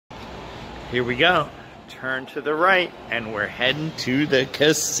Here we go. Turn to the right, and we're heading to the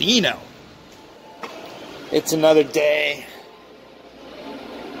casino. It's another day.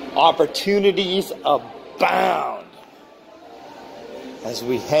 Opportunities abound as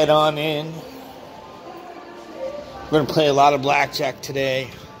we head on in. We're going to play a lot of blackjack today.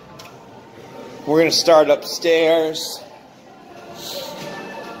 We're going to start upstairs.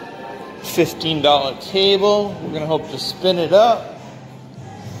 $15 table. We're going to hope to spin it up.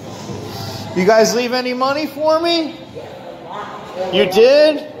 You guys leave any money for me? You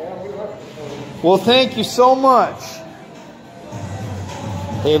did? Well, thank you so much.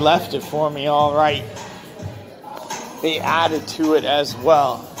 They left it for me all right. They added to it as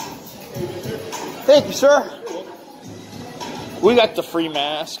well. Thank you, sir. We got the free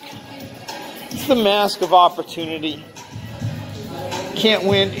mask. It's the mask of opportunity. Can't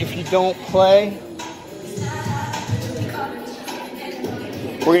win if you don't play.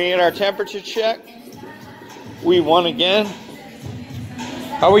 We're going to get our temperature check. We won again.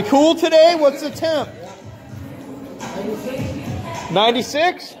 Are we cool today? What's the temp?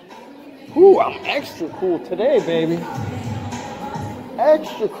 96? Ooh, I'm extra cool today, baby.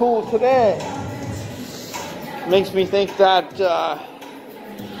 Extra cool today. Makes me think that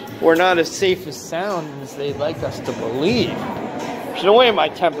we're not as safe as sound as they'd like us to believe. There's no way my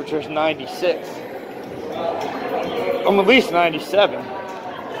temperature's 96. I'm at least 97.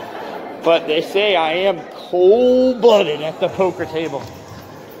 But they say I am cold-blooded at the poker table.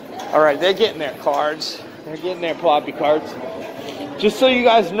 All right, they're getting their cards. They're getting their floppy cards. Just so you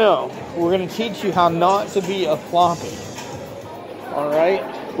guys know, we're going to teach you how not to be a floppy. All right?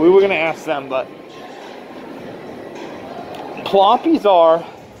 We were going to ask them, but ploppies are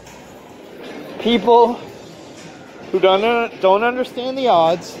people who don't understand the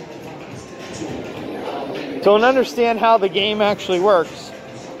odds, don't understand how the game actually works,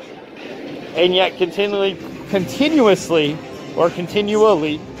 and yet continually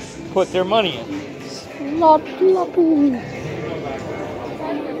put their money in. Sloppy.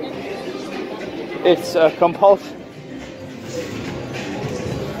 It's a compulsion.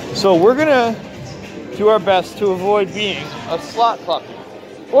 So we're gonna do our best to avoid being a slot ploppy,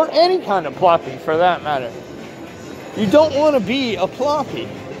 or any kind of ploppy for that matter. You don't want to be a ploppy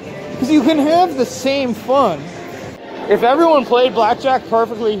because you can have the same fun. If everyone played blackjack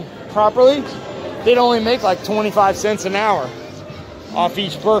properly, they'd only make like 25 cents an hour off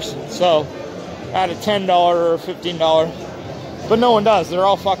each person. So at a $10 or $15, but no one does. They're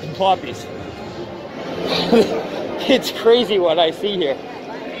all fucking ploppies. It's crazy what I see here.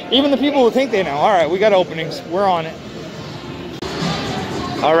 Even the people who think they know. All right, we got openings. We're on it.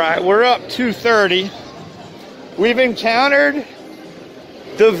 All right, we're up 230. We've encountered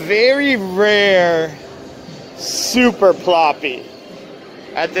the very rare super ploppy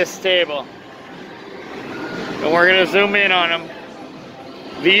at this table. And we're going to zoom in on them.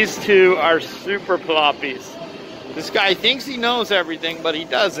 These two are super ploppies. This guy thinks he knows everything, but he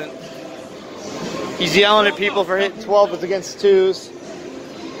doesn't. He's yelling at people for hitting 12s against 2s.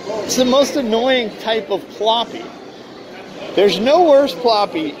 It's the most annoying type of ploppy. There's no worse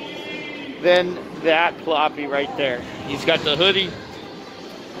ploppy than that ploppy right there. He's got the hoodie.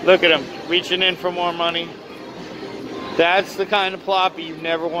 Look at him, reaching in for more money. That's the kind of ploppy you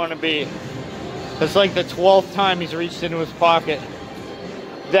never want to be. It's like the 12th time he's reached into his pocket.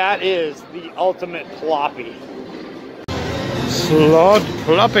 That is the ultimate ploppy. Slot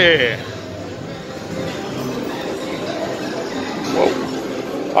ploppy. Whoa.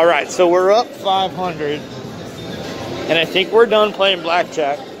 All right, so we're up 500. And I think we're done playing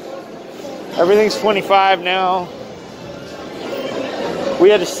blackjack. Everything's 25 now. We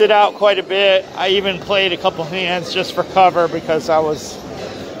had to sit out quite a bit. I even played a couple hands just for cover because I was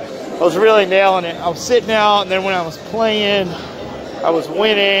really nailing it. I was sitting out, and then when I was playing, I was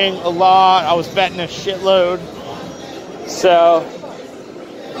winning a lot. I was betting a shitload. So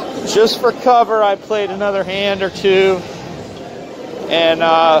just for cover, I played another hand or two. And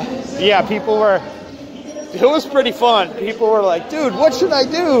yeah, it was pretty fun. People were like, dude, what should I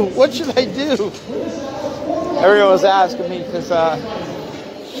do? What should I do? Everyone was asking me because,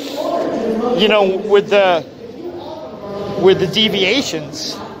 you know, with the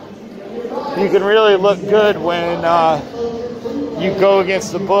deviations, you can really look good when you go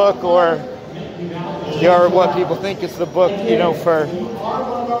against the book or what people think is the book, you know, for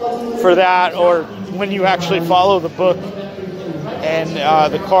that, or when you actually follow the book and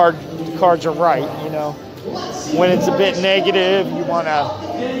the cards are right, you know. When it's a bit negative, you want to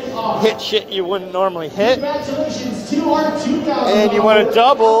hit shit you wouldn't normally hit, and you want to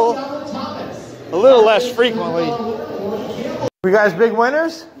double a little less frequently. You guys big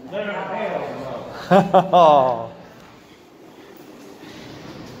winners? Oh.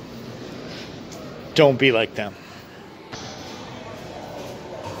 Don't be like them.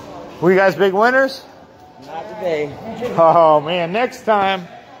 Were you guys big winners? Not today. Oh man, next time.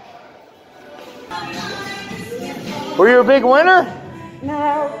 Were you a big winner?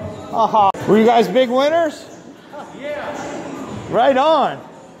 No. Were you guys big winners? Yeah. Right on.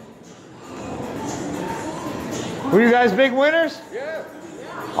 Were you guys big winners? Yeah.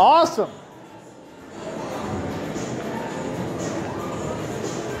 Awesome.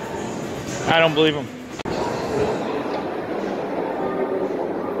 I don't believe him.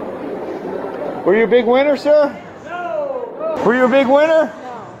 Were you a big winner, sir? No. Were you a big winner?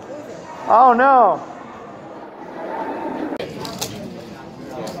 No. Oh no.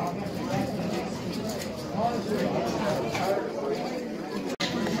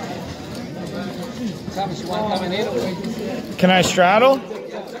 Thomas, you want to come in? Can I straddle?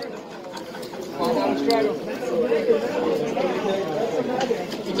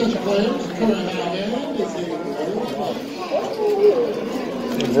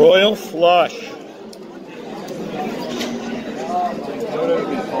 Royal flush.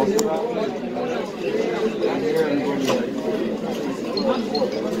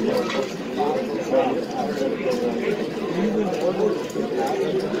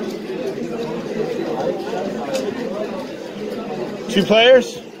 Two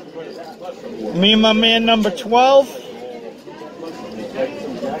players. Me and my man number 12.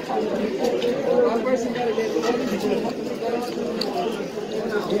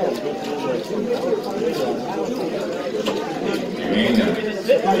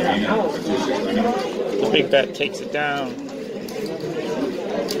 The big bet takes it down.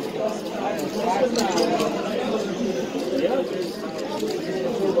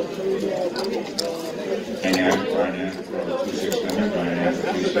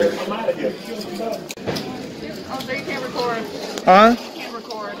 Oh, so you can't record. Huh? You can't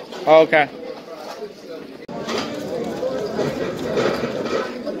record. Oh, okay.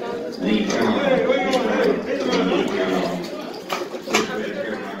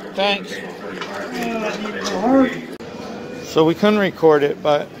 Thanks. So we couldn't record it,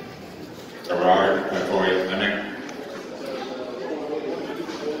 but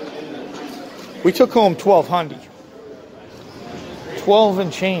we took home 1200. 12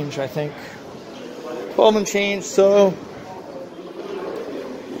 and change, I think. 12 and change, so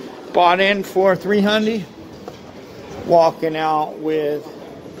bought in for 300, walking out with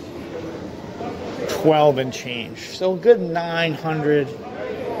 12 and change. So a good 900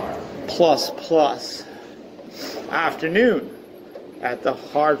 plus afternoon at the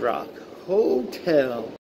Hard Rock Hotel.